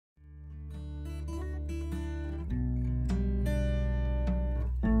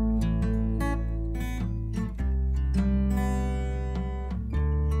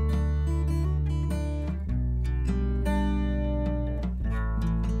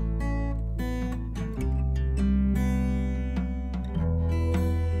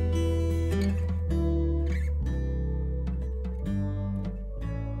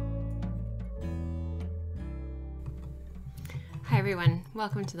everyone,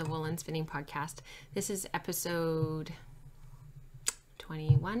 welcome to the Woolen Spinning Podcast. This is episode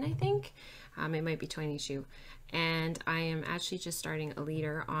 21, I think. It might be 22. And I am actually just starting a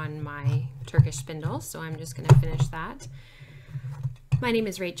leader on my Turkish spindle, so I'm just going to finish that. My name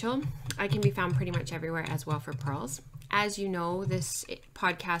is Rachel. I can be found pretty much everywhere as Well for Pearls. As you know, this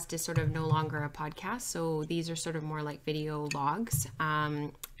podcast is sort of no longer a podcast, so these are sort of more like video logs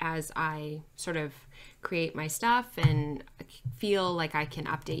as I sort of create my stuff and feel like I can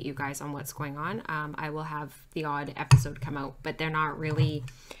update you guys on what's going on. I will have the odd episode come out, but they're not really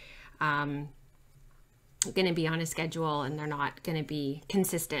going to be on a schedule, and they're not going to be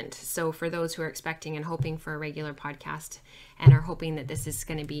consistent. So for those who are expecting and hoping for a regular podcast and are hoping that this is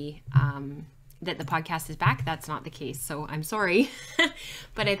going to be that the podcast is back, that's not the case. So I'm sorry,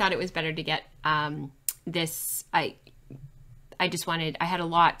 but I thought it was better to get this. I just wanted, I had a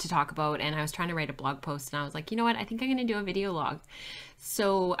lot to talk about, and I was trying to write a blog post, and I was like, you know what, I think I'm going to do a video log.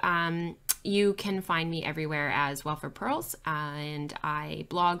 So you can find me everywhere as Well for Pearls, and I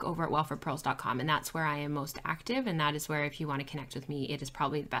blog over at wellforpearls.com, and that's where I am most active, and that is where, if you want to connect with me, it is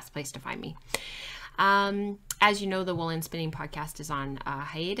probably the best place to find me. As you know, the Woolen Spinning Podcast is on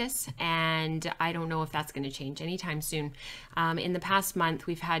hiatus, and I don't know if that's going to change anytime soon. In the past month,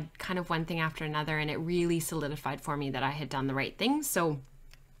 we've had kind of one thing after another, and it really solidified for me that I had done the right thing. So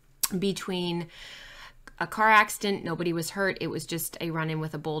between a car accident, nobody was hurt. It was just a run-in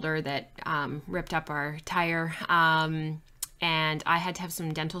with a boulder that ripped up our tire, and I had to have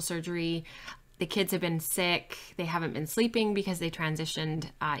some dental surgery. The kids have been sick. They haven't been sleeping because they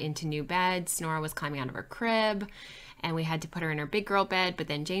transitioned into new beds. Nora was climbing out of her crib, and we had to put her in her big girl bed, but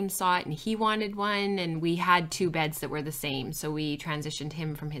then James saw it and he wanted one, and we had two beds that were the same. So we transitioned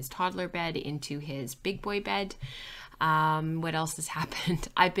him from his toddler bed into his big boy bed. What else has happened?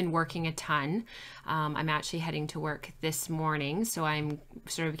 I've been working a ton. I'm actually heading to work this morning, so I'm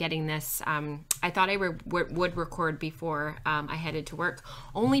sort of getting this. I thought I would record before I headed to work,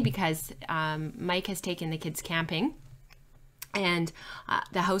 only because Mike has taken the kids camping, and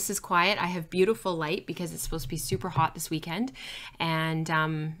the house is quiet. I have beautiful light because it's supposed to be super hot this weekend,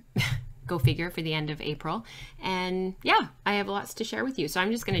 and go figure, for the end of April. And yeah, I have lots to share with you, so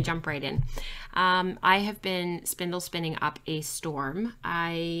I'm just going to jump right in. I have been spindle spinning up a storm.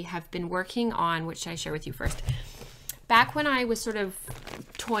 I have been working on, which should I share with you first? Back when I was sort of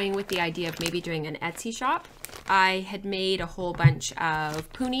toying with the idea of maybe doing an Etsy shop, I had made a whole bunch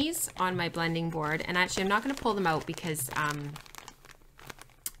of poonies on my blending board, and actually I'm not going to pull them out because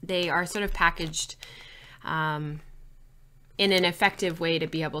they are sort of packaged in an effective way to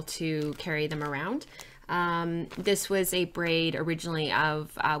be able to carry them around. This was a braid originally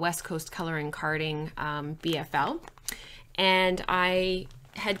of West Coast Color and Carding BFL, and I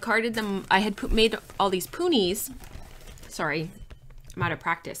had carded them. I had made all these poonies. Sorry, I'm out of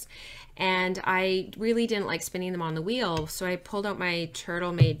practice, and I really didn't like spinning them on the wheel, so I pulled out my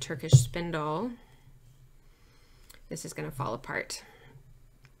Turtle Made Turkish spindle. This is going to fall apart.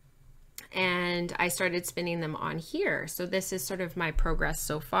 And I started spinning them on here. So this is sort of my progress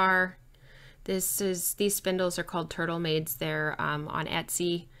so far. These spindles are called Turtle Maids. They're on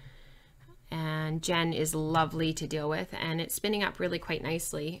Etsy, and Jen is lovely to deal with, and it's spinning up really quite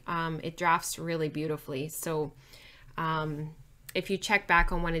nicely. It drafts really beautifully. So if you check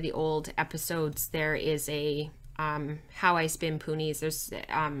back on one of the old episodes, there is a how I spin poonies. There's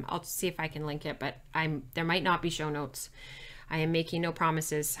I'll see if I can link it, but there might not be show notes. I am making no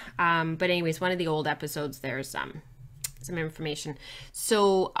promises. But anyways, one of the old episodes, there's some information.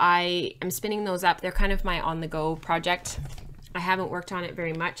 So I am spinning those up. They're kind of my on-the-go project. I haven't worked on it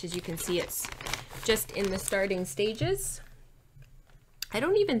very much. As you can see, it's just in the starting stages. I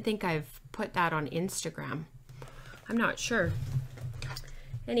don't even think I've put that on Instagram. I'm not sure.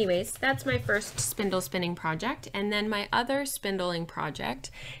 Anyways, that's my first spindle spinning project. And then my other spindling project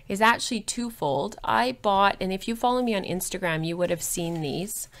is actually twofold. I bought, and if you follow me on Instagram, you would have seen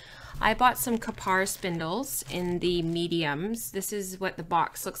these. I bought some Kapar spindles in the mediums. This is what the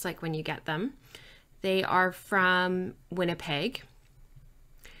box looks like when you get them. They are from Winnipeg.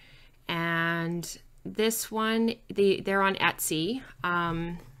 And this one, they're on Etsy.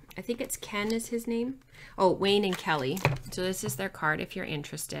 I think it's Ken is his name. Oh, Wayne and Kelly. So this is their card if you're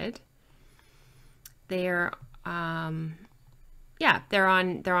interested. They're yeah, they're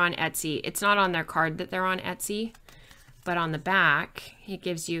on Etsy. It's not on their card that they're on Etsy, but on the back it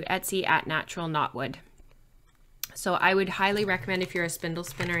gives you Etsy at Natural Knotwood. So I would highly recommend, if you're a spindle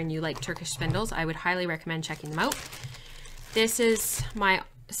spinner and you like Turkish spindles, I would highly recommend checking them out. This is my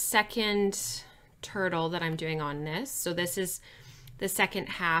second turtle that I'm doing on this. So this is the second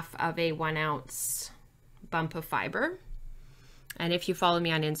half of a 1 ounce bump of fiber. And if you follow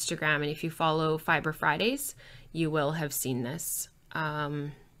me on Instagram and if you follow Fiber Fridays, you will have seen this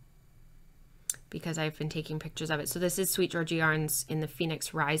because I've been taking pictures of it. So this is Sweet Georgia Yarns in the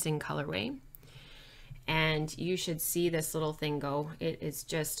Phoenix Rising colorway. And you should see this little thing go. It is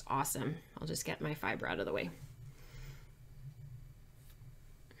just awesome. I'll just get my fiber out of the way.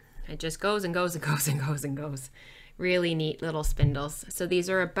 It just goes and goes and goes and goes and goes. Really neat little spindles. So these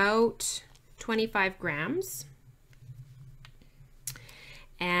are about 25 grams.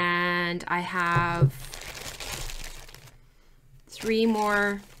 And I have 3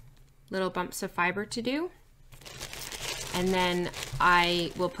 more little bumps of fiber to do. And then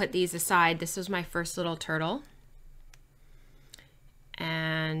I will put these aside. This was my first little turtle.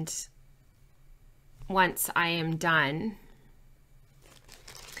 And once I am done,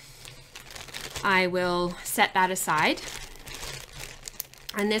 I will set that aside.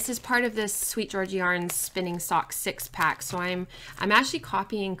 And this is part of this Sweet Georgia Yarns Spinning Socks 6-pack. So I'm actually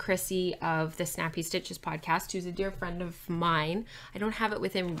copying Chrissy of the Snappy Stitches podcast, who's a dear friend of mine. I don't have it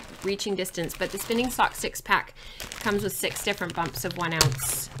within reaching distance, but the Spinning Socks 6-pack comes with 6 different bumps of 1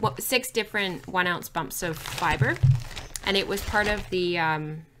 ounce, 6 different 1 ounce bumps of fiber. And it was part of the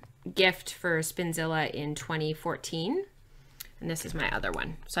gift for Spinzilla in 2014. And this is my other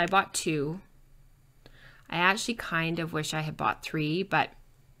one. So I bought 2. I actually kind of wish I had bought 3, but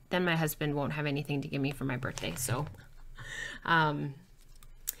then my husband won't have anything to give me for my birthday. So,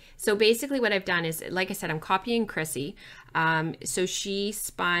 so basically what I've done is, like I said, I'm copying Chrissy. So she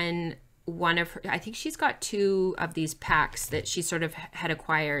spun one of her, I think she's got 2 of these packs that she sort of had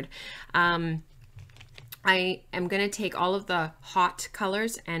acquired. I am going to take all of the hot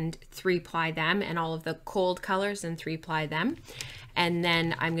colors and 3-ply them, and all of the cold colors and 3-ply them. And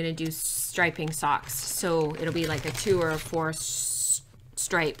then I'm going to do striping socks. So it'll be like a 2 or a 4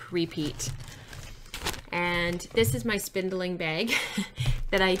 stripe repeat. And this is my spindling bag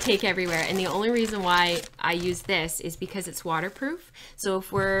that I take everywhere. And the only reason why I use this is because it's waterproof. So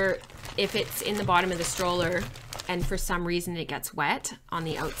if it's in the bottom of the stroller and for some reason it gets wet on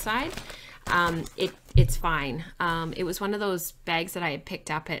the outside, it's fine. It was one of those bags that I had picked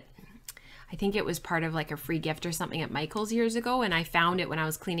up at, I think it was part of like a free gift or something at Michael's years ago, and I found it when I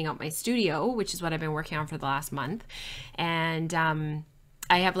was cleaning out my studio, which is what I've been working on for the last month. And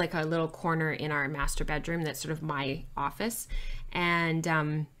I have like a little corner in our master bedroom that's sort of my office, and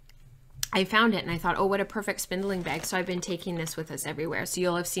I found it and I thought, oh, what a perfect spindling bag. So I've been taking this with us everywhere. So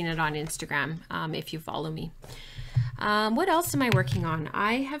you'll have seen it on Instagram if you follow me. What else am I working on?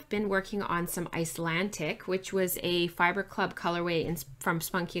 I have been working on some Icelandic, which was a Fiber Club colorway from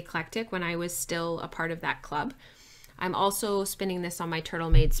Spunky Eclectic when I was still a part of that club. I'm also spinning this on my Turtle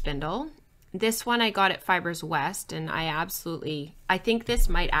Made spindle. This one I got at Fibers West, and I think this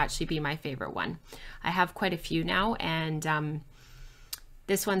might actually be my favorite one. I have quite a few now, and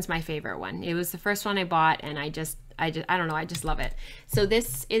this one's my favorite one. It was the first one I bought, and I don't know, I just love it. So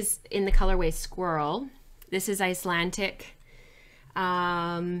this is in the colorway Squirrel. This is Icelandic.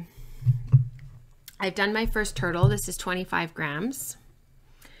 I've done my first turtle. This is 25 grams.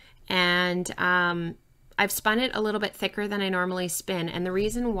 And I've spun it a little bit thicker than I normally spin. And the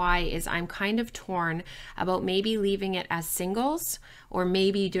reason why is I'm kind of torn about maybe leaving it as singles or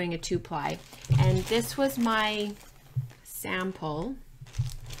maybe doing a 2-ply. And this was my sample.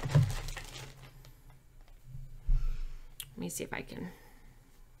 Let me see if I can.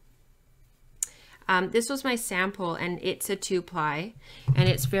 This was my sample, and it's a 2-ply, and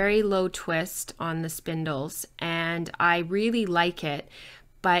it's very low twist on the spindles, and I really like it,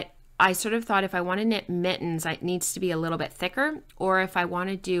 but I sort of thought if I want to knit mittens, it needs to be a little bit thicker, or if I want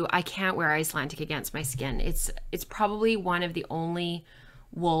to do, I can't wear Icelandic against my skin. It's probably one of the only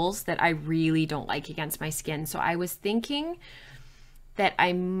wools that I really don't like against my skin, so I was thinking that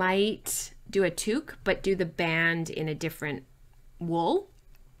I might do a toque, but do the band in a different wool.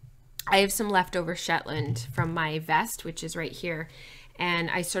 I have some leftover Shetland from my vest, which is right here,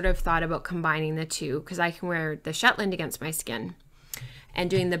 and I sort of thought about combining the two because I can wear the Shetland against my skin and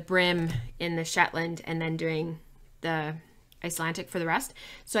doing the brim in the Shetland and then doing the Icelandic for the rest.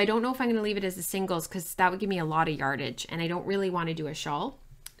 So I don't know if I'm going to leave it as the singles because that would give me a lot of yardage, and I don't really want to do a shawl.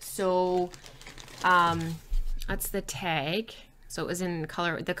 So that's the tag. So it was in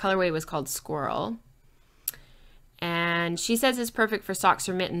color, the colorway was called Squirrel. And she says it's perfect for socks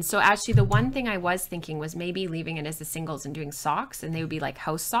or mittens. So actually the one thing I was thinking was maybe leaving it as the singles and doing socks, and they would be like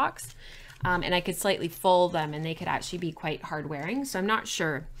house socks. And I could slightly fold them and they could actually be quite hard wearing. So I'm not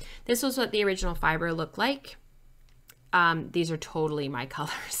sure. This was what the original fiber looked like. These are totally my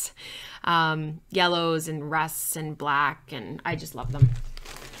colors. Yellows and rusts and black, and I just love them.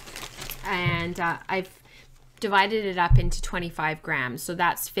 And I've divided it up into 25 grams. So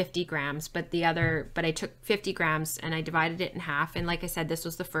that's 50 grams, but I took 50 grams and I divided it in half. And like I said, this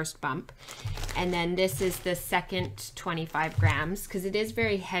was the first bump. And then this is the second 25 grams because it is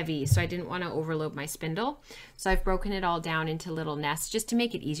very heavy. So I didn't want to overload my spindle. So I've broken it all down into little nests just to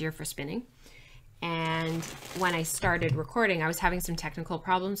make it easier for spinning. And when I started recording, I was having some technical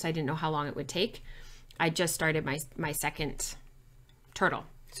problems. So I didn't know how long it would take. I just started my second turtle.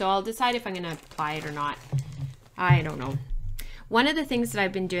 So I'll decide if I'm going to apply it or not. I don't know. One of the things that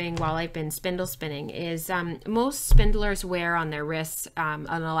I've been doing while I've been spindle spinning is most spindlers wear on their wrists an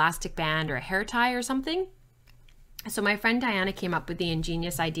elastic band or a hair tie or something. So my friend Diana came up with the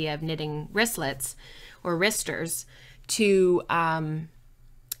ingenious idea of knitting wristlets or wristers to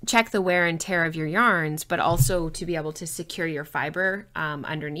check the wear and tear of your yarns, but also to be able to secure your fiber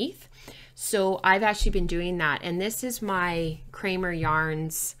underneath. So I've actually been doing that. And this is my Kramer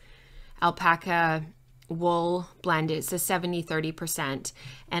Yarns alpaca wool blend. It's a 70-30%.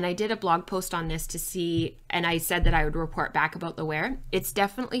 And I did a blog post on this to see, and I said that I would report back about the wear. It's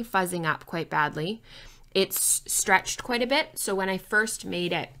definitely fuzzing up quite badly. It's stretched quite a bit. So when I first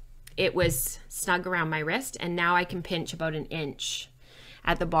made it, it was snug around my wrist, and now I can pinch about an inch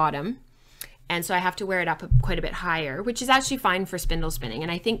at the bottom. And so I have to wear it up quite a bit higher, which is actually fine for spindle spinning.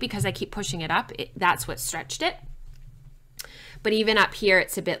 And I think because I keep pushing it up, that's what stretched it. But even up here,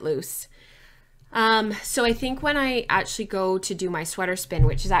 it's a bit loose. So I think when I actually go to do my sweater spin,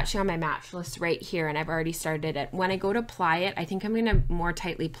 which is actually on my match list right here, and I've already started it, when I go to ply it, I think I'm going to more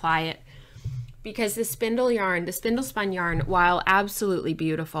tightly ply it, because the spindle yarn, the spindle spun yarn, while absolutely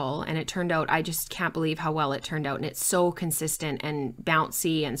beautiful, and it turned out, I just can't believe how well it turned out, and it's so consistent and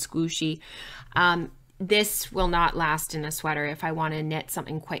bouncy and squishy. This will not last in a sweater if I want to knit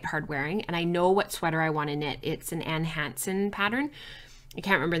something quite hard wearing, and I know what sweater I want to knit. It's an Anne Hansen pattern. I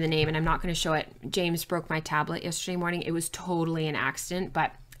can't remember the name, and I'm not going to show it. James broke my tablet yesterday morning. It was totally an accident,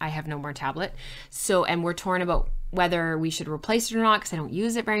 but I have no more tablet. So, and we're torn about whether we should replace it or not because I don't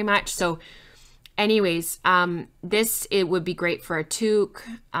use it very much. So anyways, it would be great for a toque.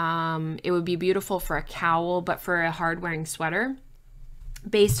 It would be beautiful for a cowl, but for a hard wearing sweater,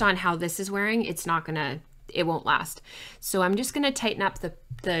 based on how this is wearing, it won't last. So I'm just going to tighten up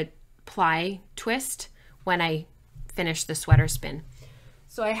the ply twist when I finish the sweater spin.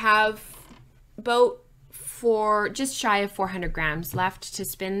 So I have about just shy of 400 grams left to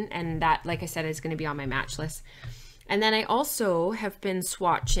spin, and that, like I said, is going to be on my match list. And then I also have been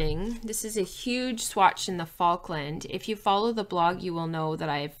swatching. This is a huge swatch in the Falkland. If you follow the blog, you will know that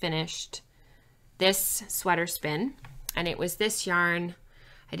I have finished this sweater spin, and it was this yarn.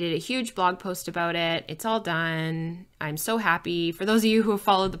 I did a huge blog post about it. It's all done. I'm so happy. For those of you who have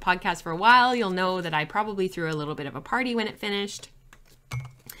followed the podcast for a while, you'll know that I probably threw a little bit of a party when it finished.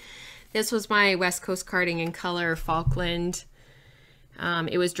 This was my West Coast carding in color Falkland.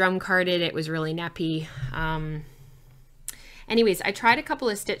 It was drum carded. It was really nappy. Anyways, I tried a couple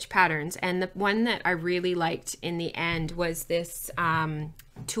of stitch patterns, and the one that I really liked in the end was this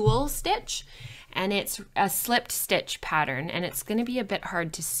tulle stitch, and it's a slipped stitch pattern, and it's going to be a bit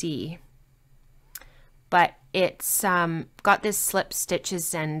hard to see, but it's got this slip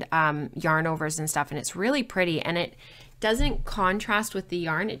stitches and yarn overs and stuff, and it's really pretty, and it doesn't contrast with the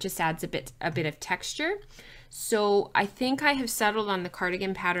yarn. It just adds a bit of texture. So I think I have settled on the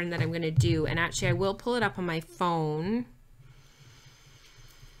cardigan pattern that I'm going to do, and actually I will pull it up on my phone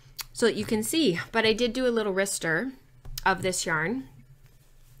so that you can see. But I did do a little wrister of this yarn,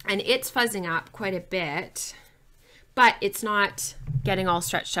 and it's fuzzing up quite a bit, but it's not getting all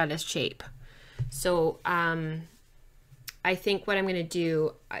stretched out of shape. So I think what I'm going to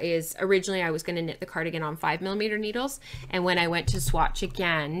do is, originally I was going to knit the cardigan on 5mm needles, and when I went to swatch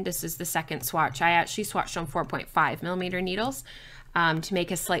again, this is the second swatch, I actually swatched on 4.5mm needles to make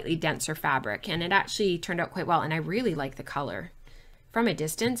a slightly denser fabric, and it actually turned out quite well, and I really like the color. From a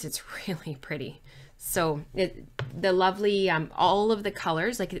distance, it's really pretty. So the lovely, all of the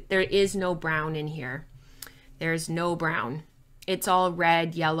colors, like there is no brown in here. There's no brown. It's all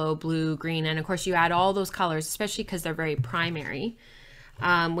red, yellow, blue, green, and of course you add all those colors, especially because they're very primary.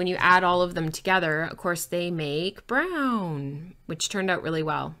 When you add all of them together, of course they make brown, which turned out really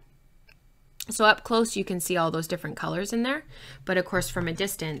well. So up close you can see all those different colors in there, but of course from a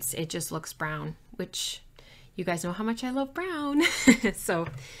distance it just looks brown, which you guys know how much I love brown. So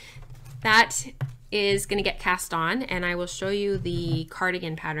that is going to get cast on, and I will show you the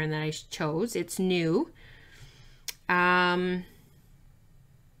cardigan pattern that I chose. It's new.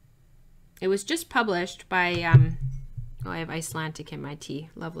 It was just published by, oh, I have Icelandic in my tea.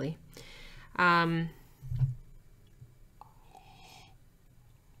 Lovely.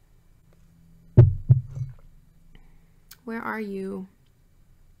 where are you?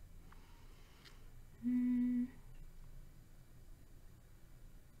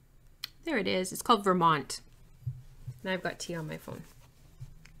 There it is. It's called Vermont. And I've got tea on my phone.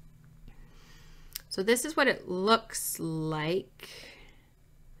 So this is what it looks like.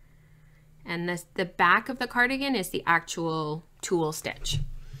 And this, the back of the cardigan is the actual tulle stitch.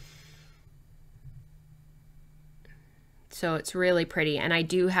 So it's really pretty, and I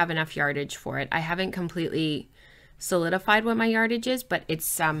do have enough yardage for it. I haven't completely solidified what my yardage is, but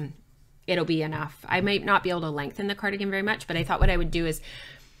it's it'll be enough. I might not be able to lengthen the cardigan very much, but I thought what I would do is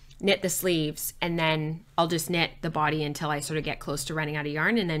knit the sleeves, and then I'll just knit the body until I sort of get close to running out of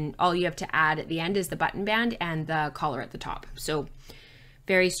yarn, and then all you have to add at the end is the button band and the collar at the top. So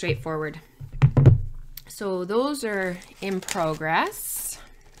very straightforward. So those are in progress.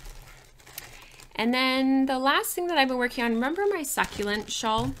 And then the last thing that I've been working on, remember my succulent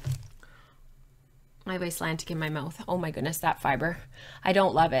shawl? I have Icelandic in my mouth. Oh my goodness, that fiber. I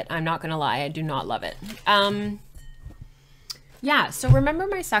don't love it. I'm not gonna lie, I do not love it. Yeah, so remember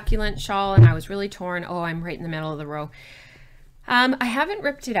my succulent shawl, and I was really torn. Oh, I'm right in the middle of the row. I haven't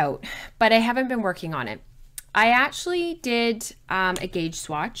ripped it out, but I haven't been working on it. I actually did a gauge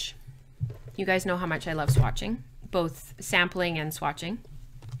swatch. You guys know how much I love swatching, both sampling and swatching.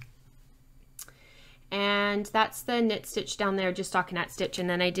 And that's the knit stitch down there, just stockinette stitch, and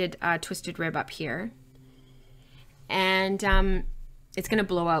then I did a twisted rib up here. And it's gonna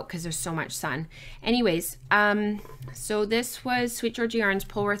blow out because there's so much sun. Anyways, so this was Sweet Georgia Yarns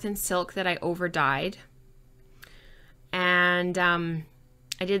Polworth and Silk that I over dyed. And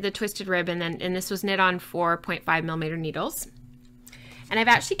I did the twisted rib, and this was knit on 4.5mm needles. And I've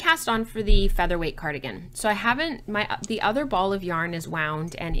actually cast on for the featherweight cardigan. So I haven't, the other ball of yarn is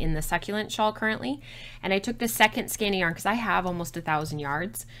wound and in the succulent shawl currently. And I took the second skein of yarn because I have almost 1,000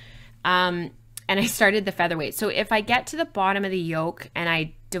 yards. And I started the featherweight. So if I get to the bottom of the yoke and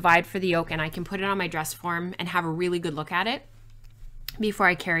I divide for the yoke, and I can put it on my dress form and have a really good look at it before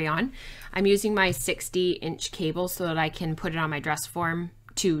I carry on. I'm using my 60-inch cable so that I can put it on my dress form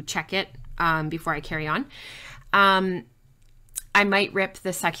to check it before I carry on. I might rip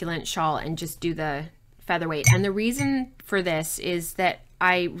the succulent shawl and just do the featherweight. And the reason for this is that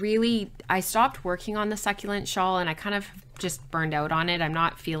I stopped working on the succulent shawl, and I kind of just burned out on it. I'm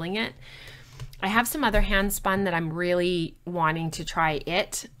not feeling it. I have some other hand spun that I'm really wanting to try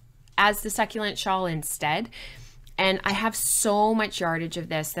it as the succulent shawl instead. And I have so much yardage of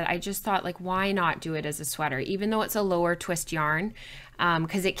this that I just thought, like, why not do it as a sweater, even though it's a lower twist yarn,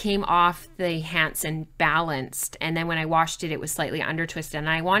 because it came off the Hansen balanced, and then when I washed it, it was slightly under twisted, and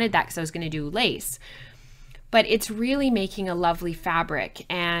I wanted that because I was going to do lace. But it's really making a lovely fabric,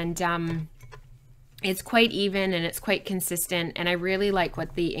 and it's quite even and it's quite consistent, and I really like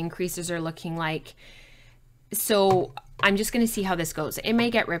what the increases are looking like. So I'm just going to see how this goes. It may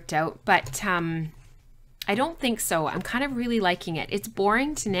get ripped out, but I don't think so. I'm kind of really liking it. It's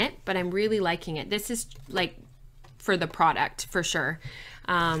boring to knit, but I'm really liking it. This is like for the product for sure.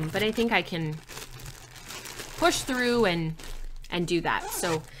 But I think I can push through and do that.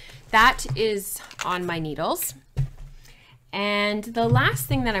 So that is on my needles. And the last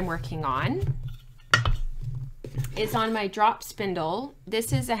thing that I'm working on is on my drop spindle.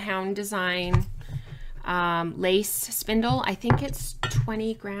 This is a Hound Design lace spindle. I think it's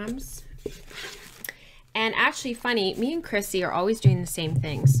 20 grams. And actually funny, me and Chrissy are always doing the same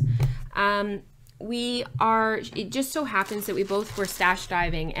things. It just so happens that we both were stash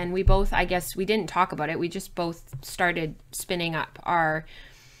diving, and we both, I guess we didn't talk about it, we just both started spinning up our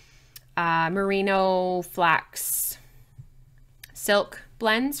merino flax silk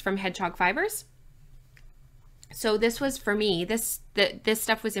blends from Hedgehog Fibers. So this was for me, this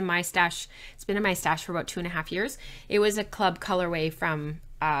stuff was in my stash. It's been in my stash for about 2.5 years. It was a club colorway from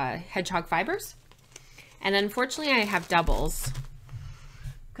Hedgehog Fibers. And unfortunately I have doubles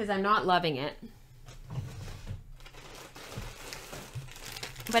because I'm not loving it.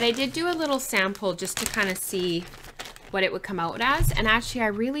 But I did do a little sample just to kind of see what it would come out as. And actually I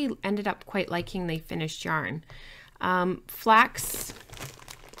really ended up quite liking the finished yarn. Flax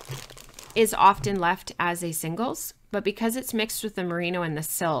is often left as a singles, but because it's mixed with the merino and the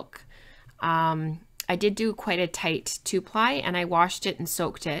silk, I did do quite a tight 2-ply, and I washed it and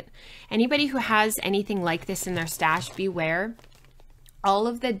soaked it. Anybody who has anything like this in their stash, beware. All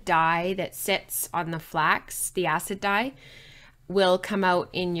of the dye that sits on the flax, the acid dye, will come out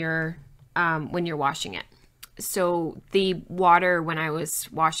in your when you're washing it. So the water when I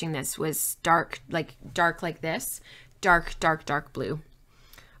was washing this was dark like this, dark blue.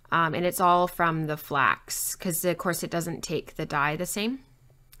 And it's all from the flax because of course it doesn't take the dye the same.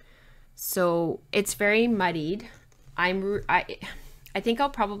 So it's very muddied. I think I'll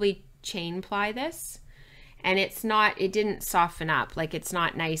probably chain ply this, and it didn't soften up. Like, it's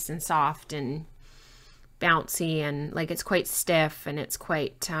not nice and soft and bouncy, and like it's quite stiff, and it's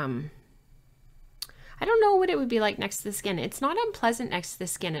quite I don't know what it would be like next to the skin. It's not unpleasant next to the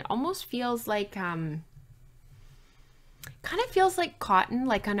skin. It almost feels like kind of feels like cotton,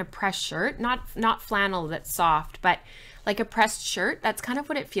 like on a pressed shirt, not flannel that's soft, but like a pressed shirt. That's kind of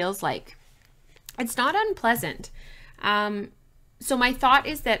what it feels like. It's not unpleasant. So my thought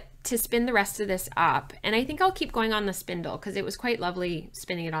is that to spin the rest of this up, and I think I'll keep going on the spindle because it was quite lovely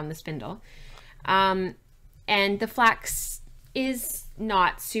spinning it on the spindle. And the flax is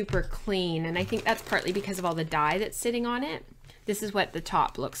not super clean, and I think that's partly because of all the dye that's sitting on it. This is what the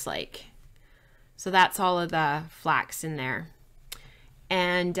top looks like. So that's all of the flax in there.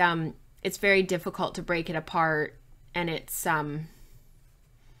 And it's very difficult to break it apart, and it's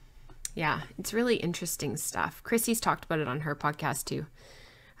yeah, it's really interesting stuff. Chrissy's talked about it on her podcast too.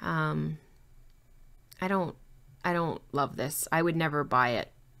 I don't love this. I would never buy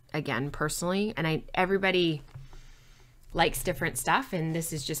it again personally, and everybody likes different stuff, and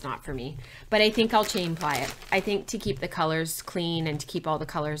this is just not for me. But I think I'll chain ply it. I think to keep the colors clean and to keep all the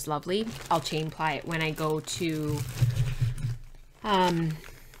colors lovely, I'll chain ply it when I go to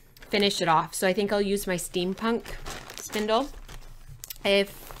finish it off. So I think I'll use my steampunk spindle.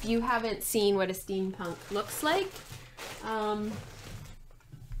 If you haven't seen what a steampunk looks like,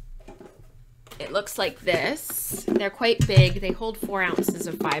 it looks like this. They're quite big. They hold 4 ounces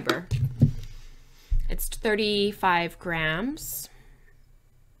of fiber. It's 35 grams.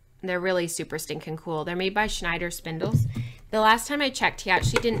 They're really super stinking cool. They're made by Schneider Spindles. The last time I checked, he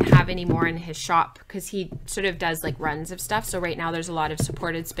actually didn't have any more in his shop because he sort of does like runs of stuff. So right now there's a lot of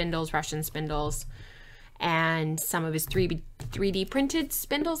supported spindles, Russian spindles, and some of his 3D printed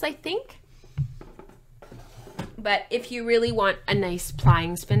spindles, I think. But if you really want a nice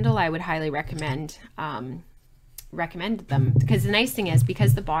plying spindle, I would highly recommend them, because the nice thing is,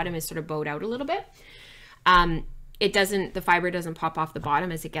 because the bottom is sort of bowed out a little bit, the fiber doesn't pop off the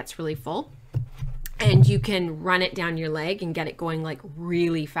bottom as it gets really full, and you can run it down your leg and get it going like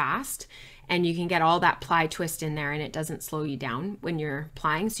really fast, and you can get all that ply twist in there, and it doesn't slow you down when you're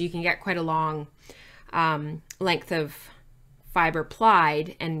plying. So you can get quite a long length of fiber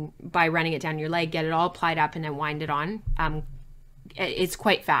plied, and by running it down your leg, get it all plied up and then wind it on. It's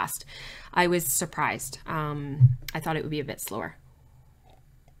quite fast. I was surprised. I thought it would be a bit slower.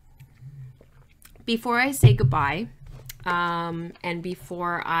 Before I say goodbye, and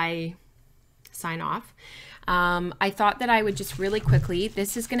before I sign off, I thought that I would just really quickly,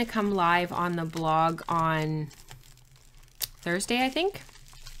 this is going to come live on the blog on Thursday, I think,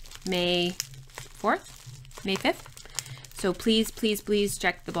 May 4th, May 5th. So please, please, please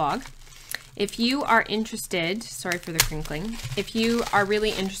check the blog. If you are interested, sorry for the crinkling, if you are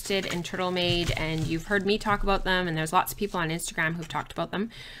really interested in Turtle Made and you've heard me talk about them, and there's lots of people on Instagram who've talked about them,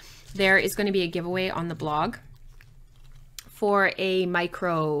 there is going to be a giveaway on the blog for a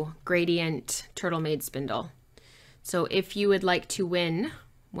micro gradient Turtle Made spindle. So if you would like to win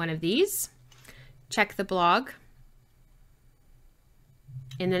one of these, check the blog.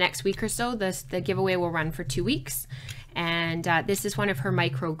 In the next week or so, the giveaway will run for 2 weeks. And this is one of her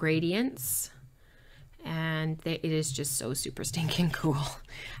micro gradients, and it is just so super stinking cool.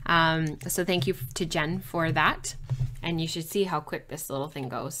 So thank you to Jen for that, and you should see how quick this little thing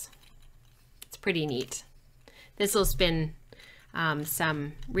goes. It's pretty neat. This will spin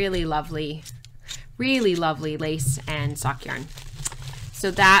some really lovely lace and sock yarn.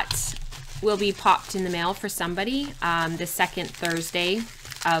 So that will be popped in the mail for somebody the second Thursday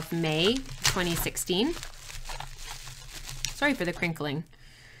of May 2016. Sorry for the crinkling.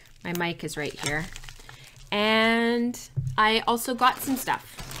 My mic is right here. And I also got some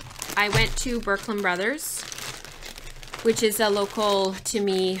stuff. I went to Birkeland Brothers, which is a local to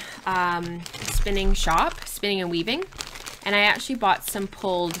me spinning shop, spinning and weaving. And I actually bought some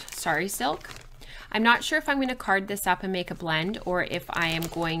pulled sari silk. I'm not sure if I'm going to card this up and make a blend, or if I am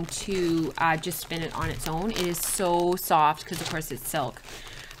going to just spin it on its own. It is so soft because of course it's silk.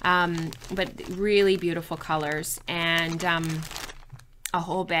 But really beautiful colors, and a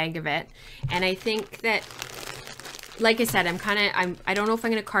whole bag of it. And I think that, like I said, I don't know if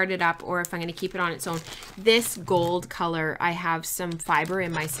I'm going to card it up or if I'm going to keep it on its own. This gold color, I have some fiber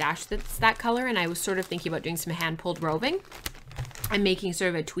in my stash that's that color, and I was sort of thinking about doing some hand pulled roving. I'm making sort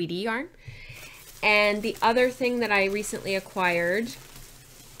of a tweedy yarn. And the other thing that I recently acquired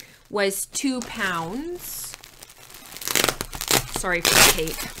was 2 pounds. Sorry for the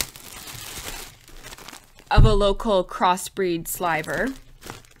tape. Of a local crossbreed sliver.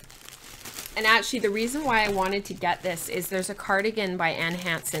 And actually the reason why I wanted to get this is there's a cardigan by Anne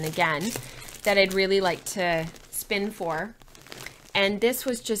Hansen again that I'd really like to spin for. And this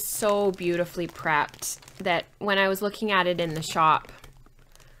was just so beautifully prepped that when I was looking at it in the shop,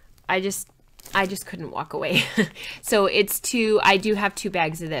 I just couldn't walk away. So I do have 2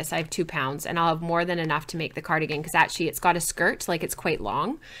 bags of this. I have 2 pounds, and I'll have more than enough to make the cardigan, because actually it's got a skirt, like it's quite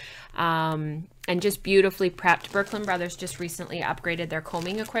long. And just beautifully prepped. Birkeland Brothers just recently upgraded their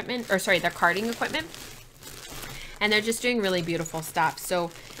combing equipment, or sorry, their carding equipment. And they're just doing really beautiful stuff.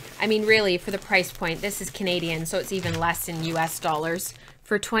 So, I mean, really, for the price point, this is Canadian, so it's even less in US dollars.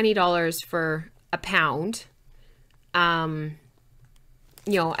 For $20 for a pound, you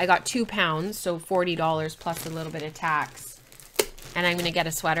know, I got 2 pounds, so $40 plus a little bit of tax. And I'm going to get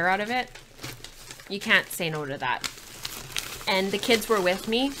a sweater out of it. You can't say no to that. And the kids were with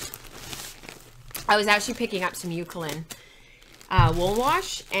me. I was actually picking up some Eucalyptus wool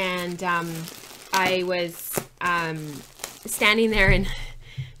wash, and I was standing there, and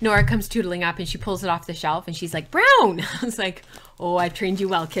Nora comes tootling up and she pulls it off the shelf and she's like, "Brown!" I was like, "Oh, I've trained you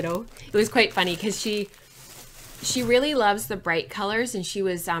well, kiddo." It was quite funny because she really loves the bright colors, and she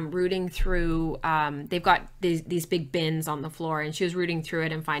was rooting through, they've got these big bins on the floor, and she was rooting through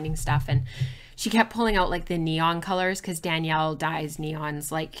it and finding stuff, and she kept pulling out like the neon colors, because Danielle dyes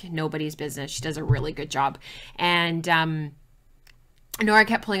neons like nobody's business. She does a really good job. And Nora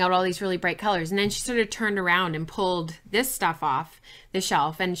kept pulling out all these really bright colors, and then she sort of turned around and pulled this stuff off the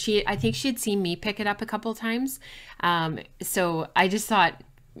shelf, and I think she had seen me pick it up a couple times. So I just thought,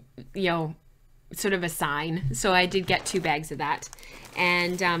 you know, sort of a sign. So I did get 2 bags of that.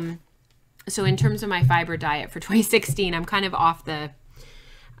 And so in terms of my fiber diet for 2016, I'm kind of off the...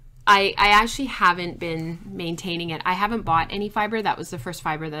 I actually haven't been maintaining it. I haven't bought any fiber. That was the first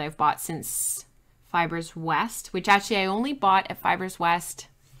fiber that I've bought since Fibers West, which actually I only bought at Fibers West.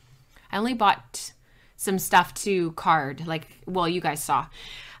 I only bought some stuff to card, like, well, you guys saw.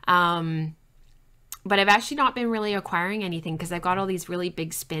 But I've actually not been really acquiring anything because I've got all these really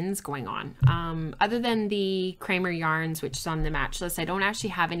big spins going on. Other than the Kramer yarns, which is on the match list, I don't actually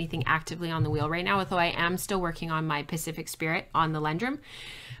have anything actively on the wheel right now, although I am still working on my Pacific Spirit on the Lendrum.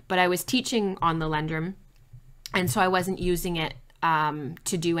 But I was teaching on the Lendrum, and so I wasn't using it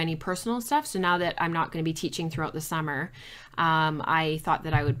to do any personal stuff. So now that I'm not going to be teaching throughout the summer, I thought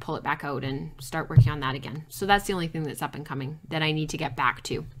that I would pull it back out and start working on that again. So that's the only thing that's up and coming that I need to get back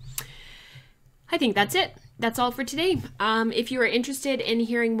to. I think that's it. That's all for today. If you are interested in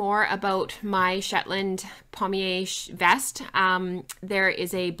hearing more about my Shetland Pommier vest, there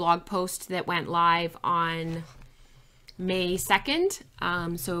is a blog post that went live on May 2nd.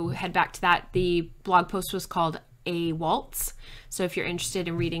 So head back to that. The blog post was called A Waltz. So if you're interested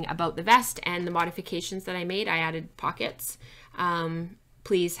in reading about the vest and the modifications that I made, I added pockets,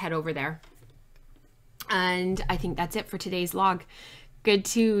 please head over there. And I think that's it for today's log. Good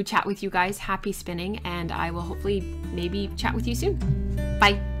to chat with you guys. Happy spinning, and I will hopefully maybe chat with you soon.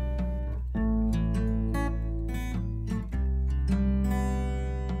 Bye.